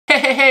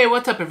Hey,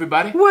 what's up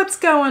everybody? What's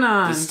going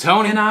on? This is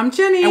Tony. And I'm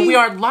Jenny. And we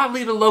are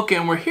Lido Loca,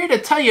 and we're here to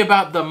tell you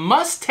about the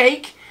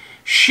must-take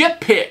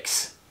ship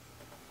pics.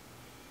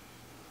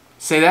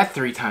 Say that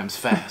 3 times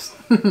fast.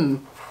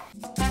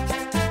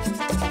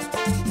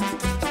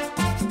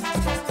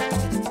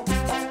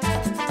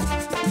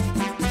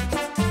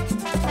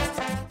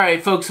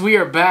 Alright folks, we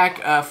are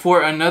back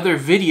for another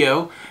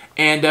video,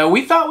 and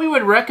we thought we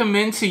would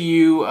recommend to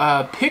you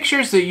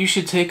pictures that you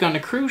should take on a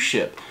cruise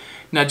ship.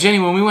 Now Jenny,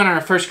 when we went on our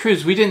first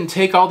cruise, we didn't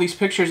take all these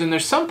pictures, and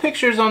there's some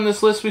pictures on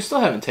this list we still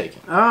haven't taken.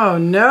 Oh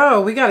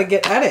no, we gotta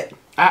get at it.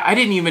 I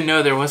didn't even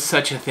know there was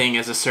such a thing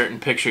as a certain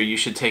picture you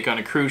should take on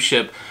a cruise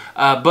ship,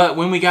 but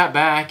when we got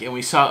back and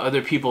we saw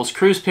other people's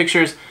cruise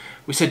pictures,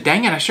 we said,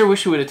 dang it, I sure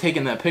wish we would have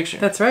taken that picture.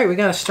 That's right, we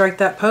gotta strike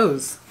that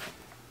pose.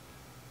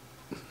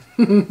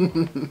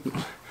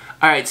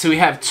 Alright, so we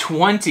have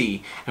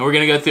 20, and we're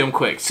going to go through them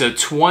quick. So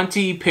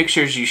 20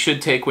 pictures you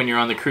should take when you're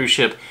on the cruise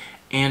ship,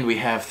 and we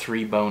have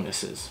 3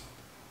 bonuses.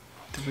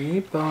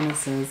 3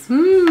 bonuses.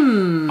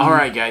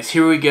 Alright guys,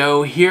 here we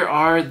go. Here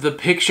are the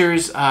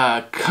pictures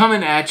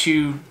coming at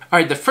you.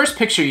 Alright, the first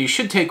picture you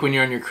should take when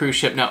you're on your cruise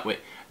ship. No, wait.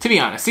 To be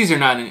honest, these are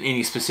not in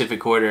any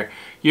specific order.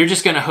 You're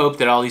just going to hope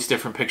that all these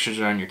different pictures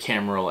are on your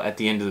camera roll at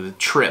the end of the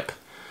trip.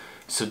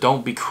 So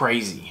don't be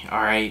crazy,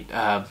 alright?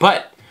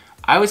 But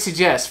I would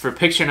suggest for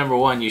picture number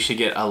 1, you should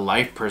get a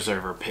life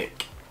preserver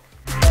pic.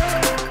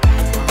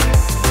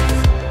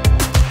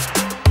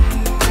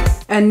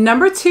 And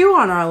number 2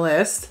 on our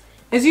list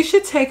is you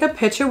should take a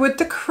picture with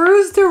the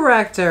cruise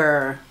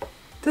director.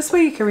 This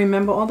way you can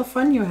remember all the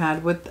fun you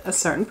had with a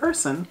certain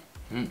person.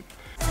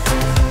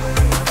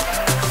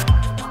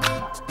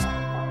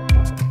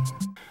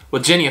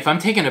 Well, Jenny, if I'm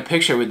taking a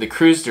picture with the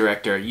cruise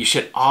director, you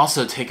should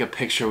also take a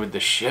picture with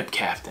the ship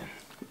captain.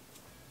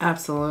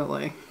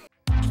 Absolutely.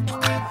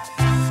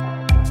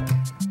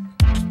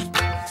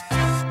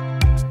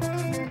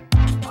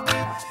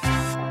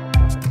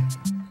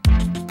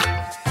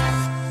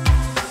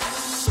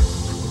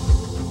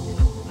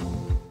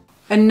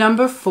 And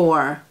number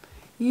 4,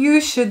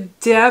 you should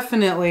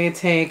definitely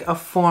take a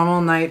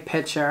formal night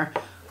picture.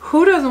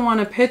 Who doesn't want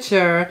a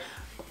picture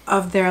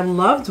of their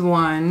loved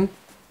one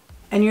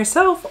and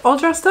yourself all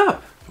dressed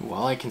up? Well,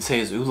 all I can say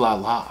is ooh la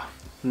la.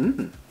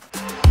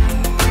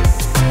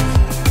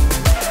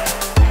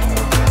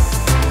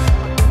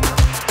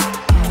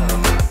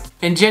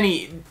 And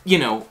Jenny, you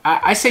know,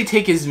 I say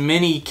take as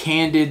many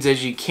candids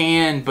as you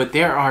can, but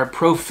there are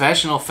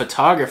professional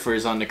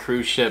photographers on the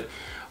cruise ship.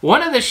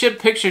 One of the ship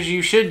pictures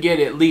you should get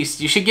at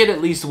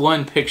least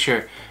one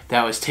picture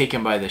that was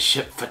taken by the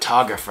ship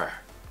photographer.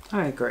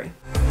 I agree.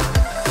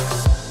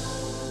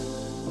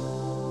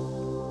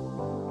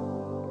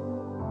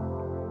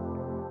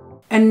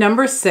 And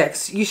number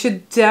 6, you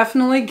should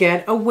definitely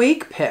get a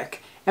wake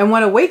pic. And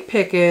what a wake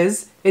pic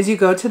is you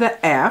go to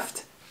the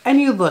aft and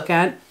you look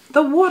at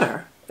the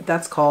water.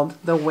 That's called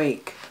the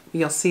wake.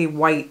 You'll see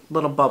white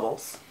little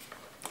bubbles.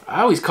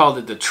 I always called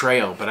it the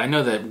trail, but I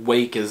know that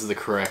wake is the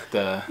correct...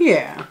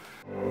 Yeah.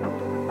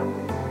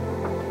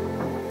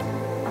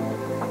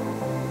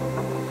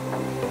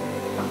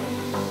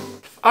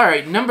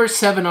 Alright, number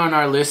 7 on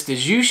our list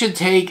is you should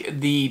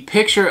take the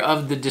picture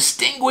of the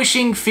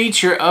distinguishing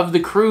feature of the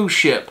cruise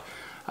ship.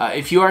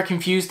 If you are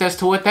confused as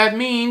to what that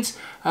means,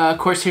 of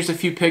course here's a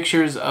few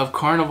pictures of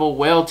carnival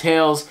whale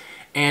tails.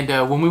 And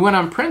when we went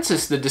on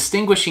Princess, the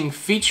distinguishing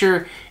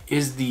feature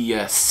is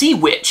the sea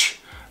witch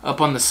up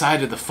on the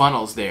side of the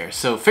funnels there.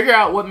 So figure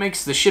out what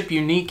makes the ship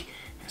unique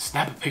and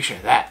snap a picture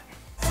of that.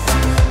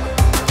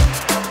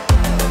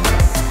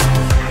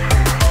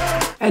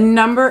 And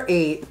number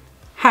 8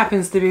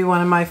 happens to be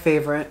one of my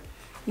favorite.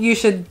 You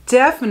should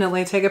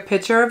definitely take a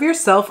picture of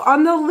yourself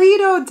on the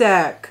Lido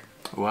deck.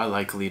 Oh, I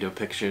like Lido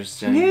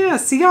pictures, Jenny. Yeah,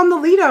 see you on the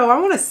Lido. I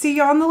want to see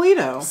you on the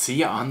Lido. See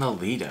you on the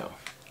Lido.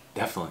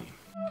 Definitely.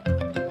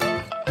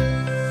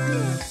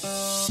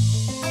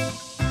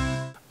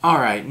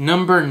 Alright,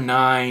 number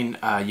 9.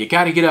 You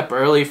gotta get up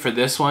early for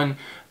this one,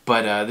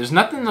 but there's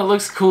nothing that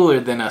looks cooler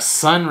than a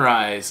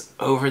sunrise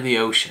over the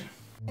ocean.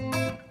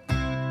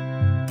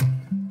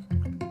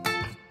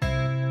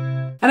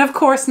 And of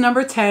course,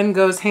 number 10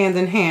 goes hand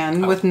in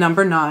hand with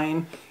number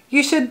 9.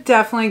 You should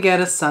definitely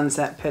get a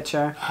sunset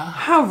picture.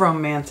 How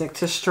romantic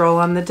to stroll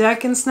on the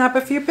deck and snap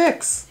a few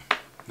pics.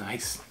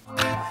 Nice.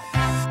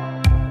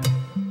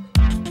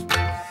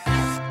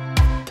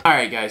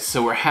 Alright guys,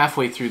 so we're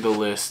halfway through the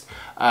list.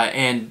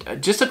 And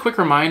just a quick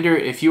reminder,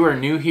 if you are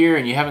new here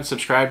and you haven't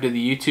subscribed to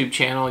the YouTube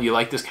channel, you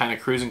like this kind of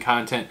cruising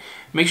content,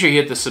 make sure you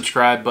hit the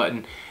subscribe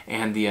button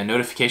and the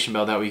notification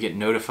bell, that way you get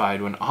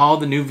notified when all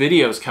the new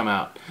videos come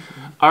out.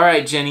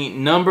 Alright Jenny,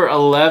 number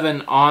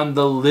 11 on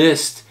the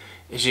list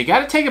is you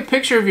gotta take a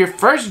picture of your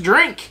first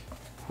drink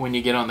when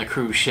you get on the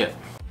cruise ship.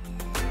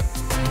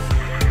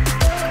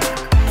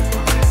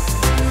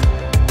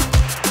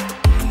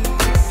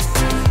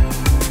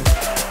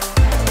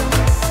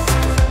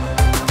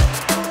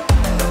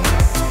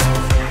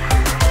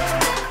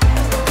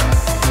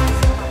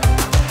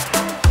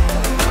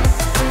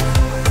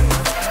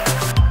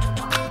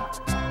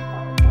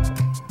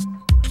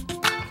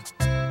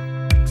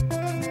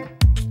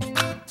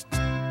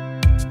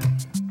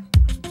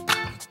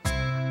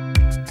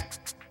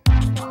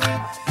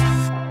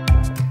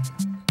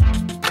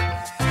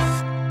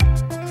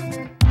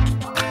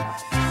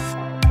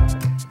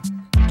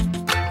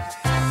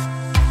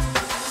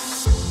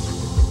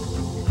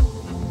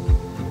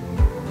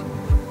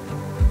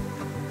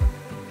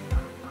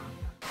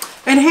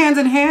 hand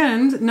in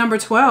hand, number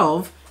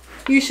 12,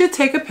 you should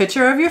take a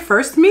picture of your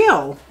first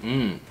meal.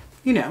 You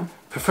know.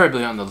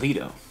 Preferably on the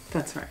Lido.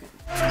 That's right.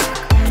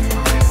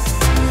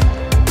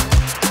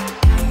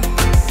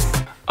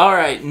 All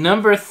right,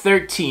 number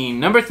 13.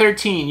 Number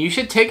 13, you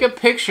should take a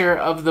picture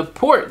of the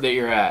port that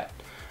you're at.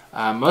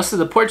 Most of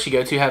the ports you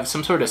go to have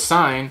some sort of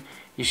sign.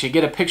 You should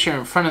get a picture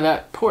in front of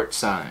that port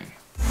sign.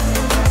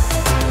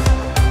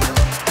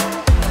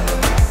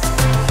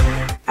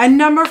 And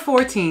number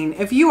 14,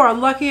 if you are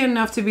lucky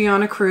enough to be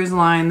on a cruise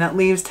line that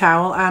leaves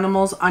towel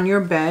animals on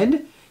your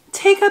bed,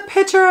 take a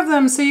picture of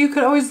them so you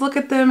could always look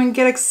at them and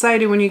get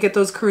excited when you get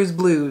those cruise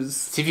blues.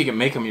 See if you can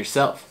make them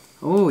yourself.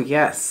 Oh,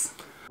 yes.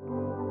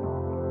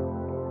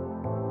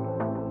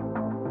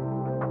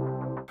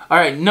 All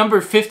right,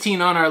 number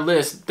 15 on our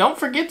list. Don't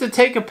forget to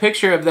take a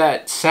picture of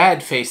that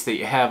sad face that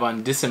you have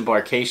on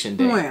disembarkation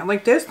day. Wait,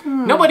 like this?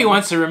 Nobody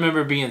wants to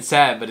remember being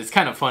sad, but it's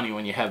kind of funny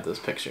when you have those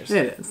pictures.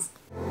 It is.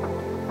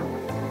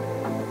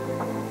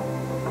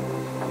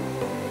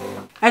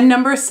 And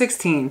number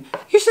 16,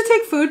 you should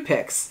take food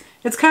pics.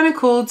 It's kind of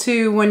cool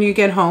to, when you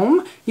get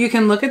home, you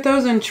can look at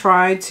those and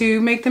try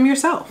to make them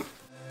yourself.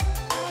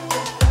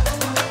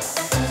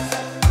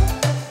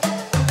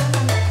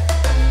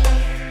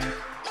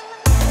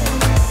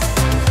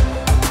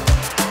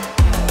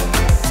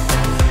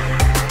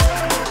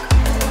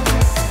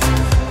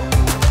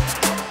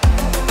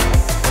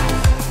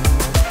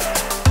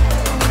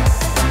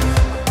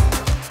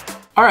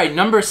 All right,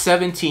 number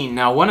 17.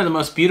 Now, one of the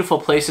most beautiful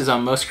places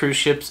on most cruise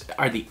ships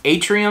are the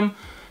atrium.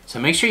 So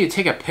make sure you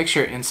take a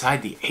picture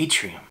inside the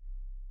atrium.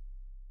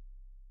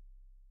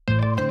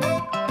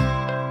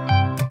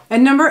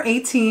 And number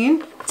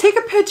 18, take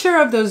a picture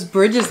of those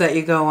bridges that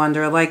you go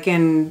under. Like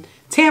in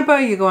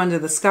Tampa, you go under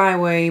the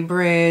Skyway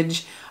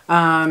Bridge.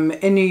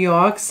 In New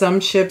York, some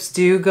ships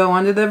do go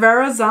under the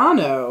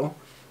Verrazano.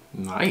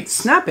 Nice.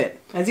 Snap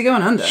it as you're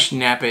going under.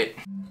 Snap it.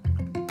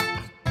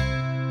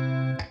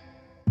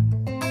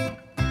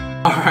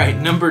 All right,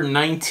 number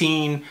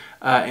 19,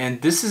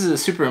 and this is a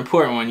super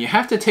important one. You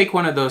have to take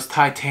one of those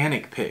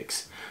Titanic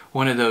pics,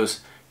 one of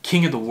those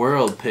King of the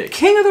World pics.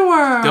 King of the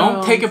World.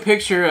 Don't take a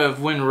picture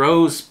of when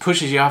Rose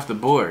pushes you off the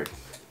board.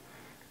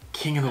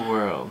 King of the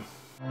World.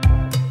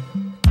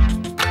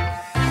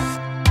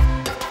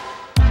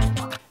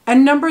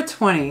 And number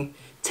 20,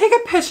 take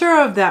a picture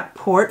of that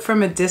port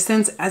from a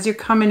distance as you're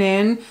coming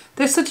in.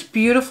 There's such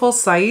beautiful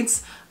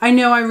sights. I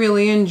know I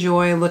really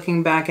enjoy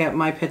looking back at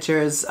my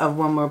pictures of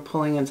when we're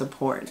pulling into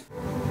port.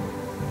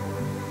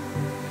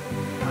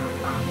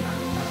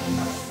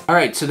 All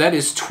right, so that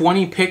is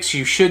 20 pics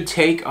you should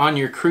take on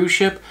your cruise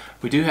ship.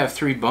 We do have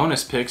 3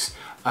 bonus pics,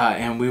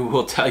 and we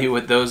will tell you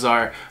what those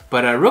are.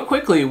 But real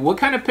quickly, what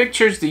kind of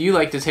pictures do you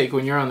like to take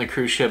when you're on the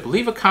cruise ship?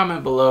 Leave a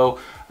comment below.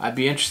 It'd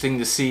be interesting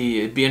to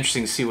see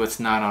what's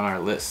not on our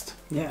list.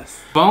 Yes.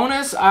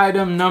 Bonus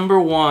item number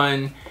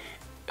 1,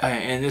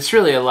 and it's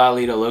really a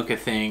Lido Loca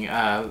thing,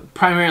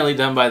 primarily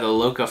done by the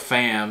Loca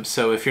fam.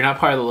 So if you're not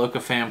part of the Loca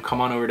fam, come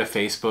on over to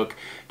Facebook,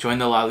 join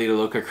the Lido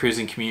Loca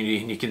cruising community,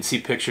 and you can see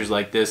pictures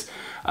like this.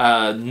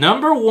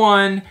 Number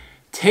 1,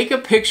 take a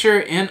picture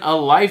in a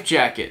life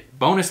jacket.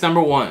 Bonus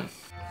number 1.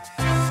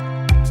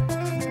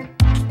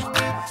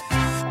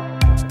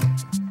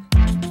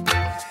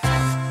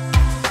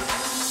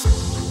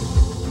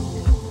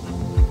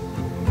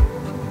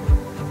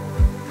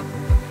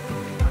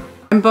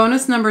 And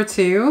bonus number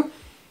 2,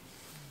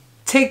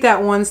 take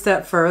that one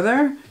step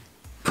further,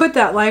 put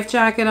that life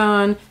jacket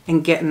on,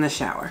 and get in the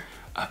shower.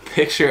 A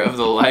picture of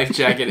the life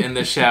jacket in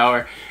the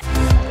shower.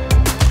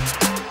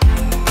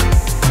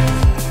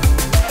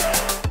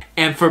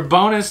 And for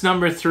bonus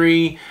number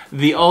 3,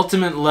 the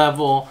ultimate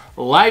level,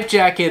 life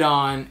jacket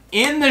on,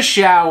 in the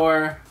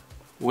shower,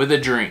 with a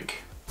drink.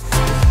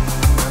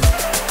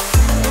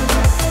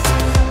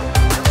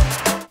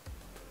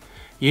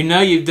 You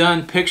know you've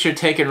done picture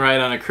taken right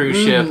on a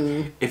cruise ship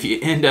if you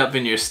end up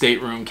in your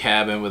stateroom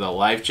cabin with a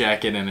life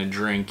jacket and a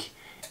drink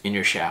in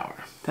your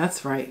shower.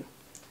 That's right.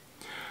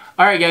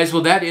 All right, guys.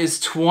 Well, that is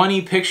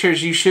 20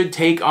 pictures you should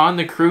take on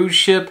the cruise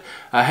ship.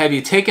 Have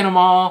you taken them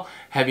all?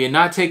 Have you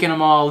not taken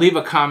them all? Leave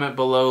a comment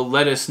below.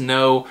 Let us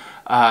know.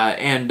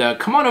 And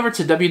come on over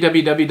to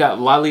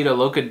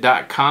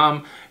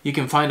www.lalidoloca.com. You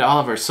can find all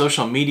of our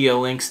social media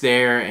links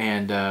there,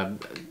 and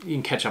you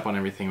can catch up on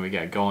everything we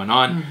got going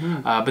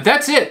on. But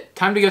that's it.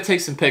 Time to go take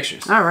some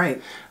pictures. All right.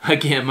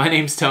 Again, my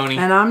name's Tony.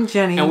 And I'm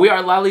Jenny. And we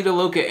are Lido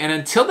Loca. And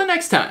until the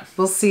next time,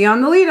 we'll see you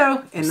on the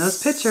Lido in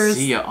those pictures.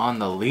 See you on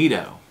the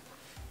Lido.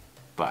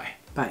 Bye.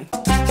 Bye.